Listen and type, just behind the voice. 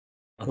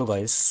Hello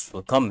guys,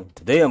 welcome.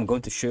 Today I'm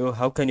going to show you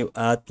how can you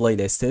add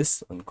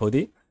playlists on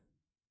Kodi.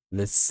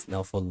 Let's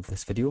now follow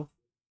this video.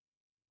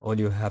 All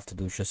you have to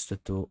do is just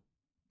to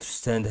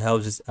understand how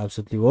this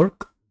absolutely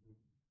work.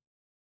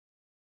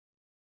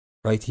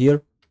 Right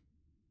here,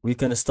 we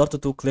can start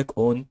to click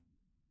on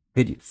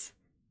videos.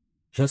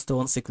 Just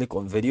once you click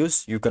on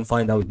videos, you can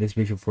find out this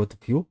page in front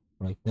of you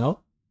right now,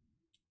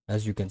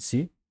 as you can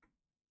see.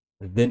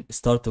 Then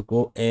start to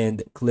go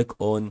and click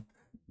on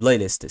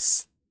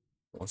playlists.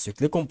 Once you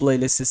click on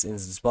playlists in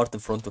this part in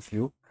front of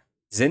you,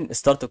 then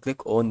start to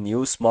click on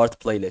new smart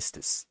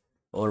playlists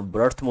or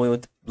BERT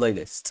mode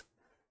playlist.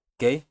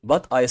 Okay,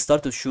 but I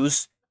start to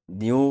choose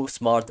new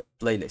smart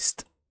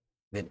playlist.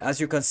 Then as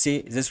you can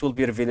see, this will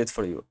be revealed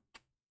for you.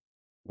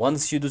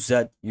 Once you do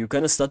that, you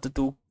can start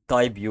to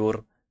type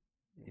your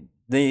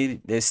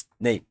playlist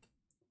name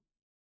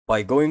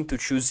by going to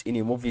choose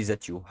any movies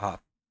that you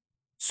have.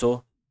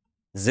 So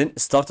then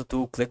start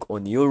to click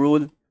on new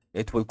rule.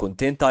 It will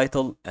contain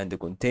title and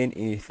contain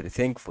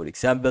everything. For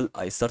example,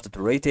 I started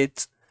to rate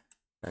it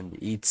and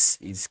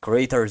it's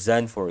greater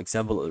than, for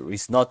example, or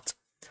is not.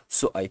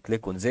 So I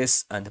click on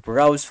this and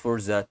browse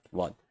for that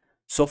one.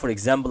 So for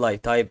example, I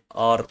type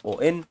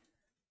RON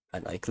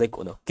and I click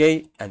on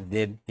OK, and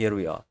then here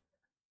we are.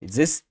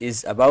 This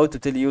is about to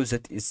tell you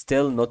that it's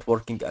still not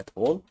working at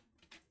all.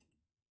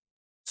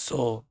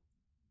 So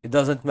it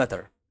doesn't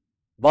matter,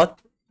 but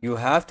you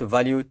have to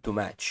value to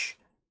match.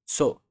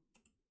 So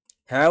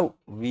how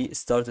we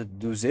started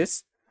to do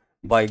this,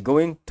 by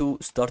going to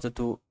start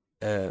to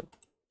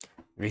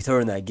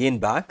return again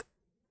back,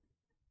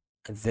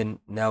 and then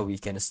now we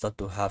can start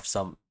to have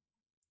some,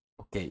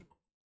 okay,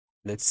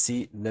 let's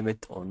see,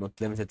 limit or not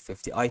limited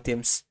 50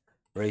 items,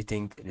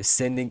 rating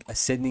descending,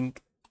 ascending.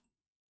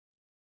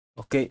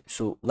 Okay,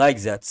 so like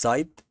that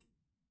side,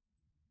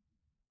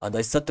 and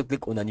I start to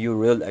click on a new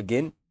reel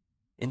again,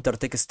 enter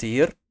text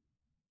here,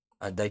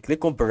 and I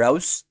click on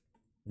browse.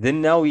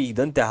 Then now we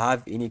don't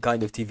have any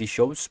kind of TV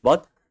shows,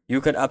 but you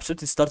can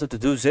absolutely start to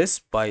do this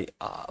by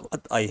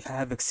what I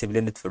have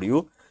explained it for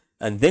you,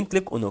 and then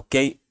click on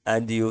OK,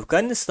 and you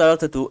can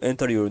start to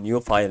enter your new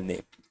file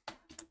name.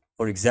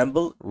 For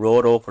example,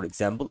 Roro, for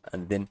example,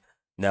 and then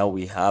now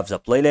we have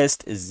the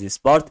playlist is this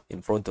part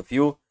in front of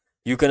you.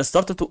 You can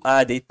start to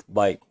add it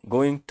by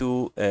going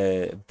to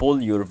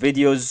pull your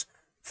videos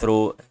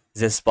through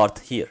this part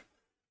here.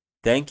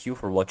 Thank you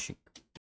for watching.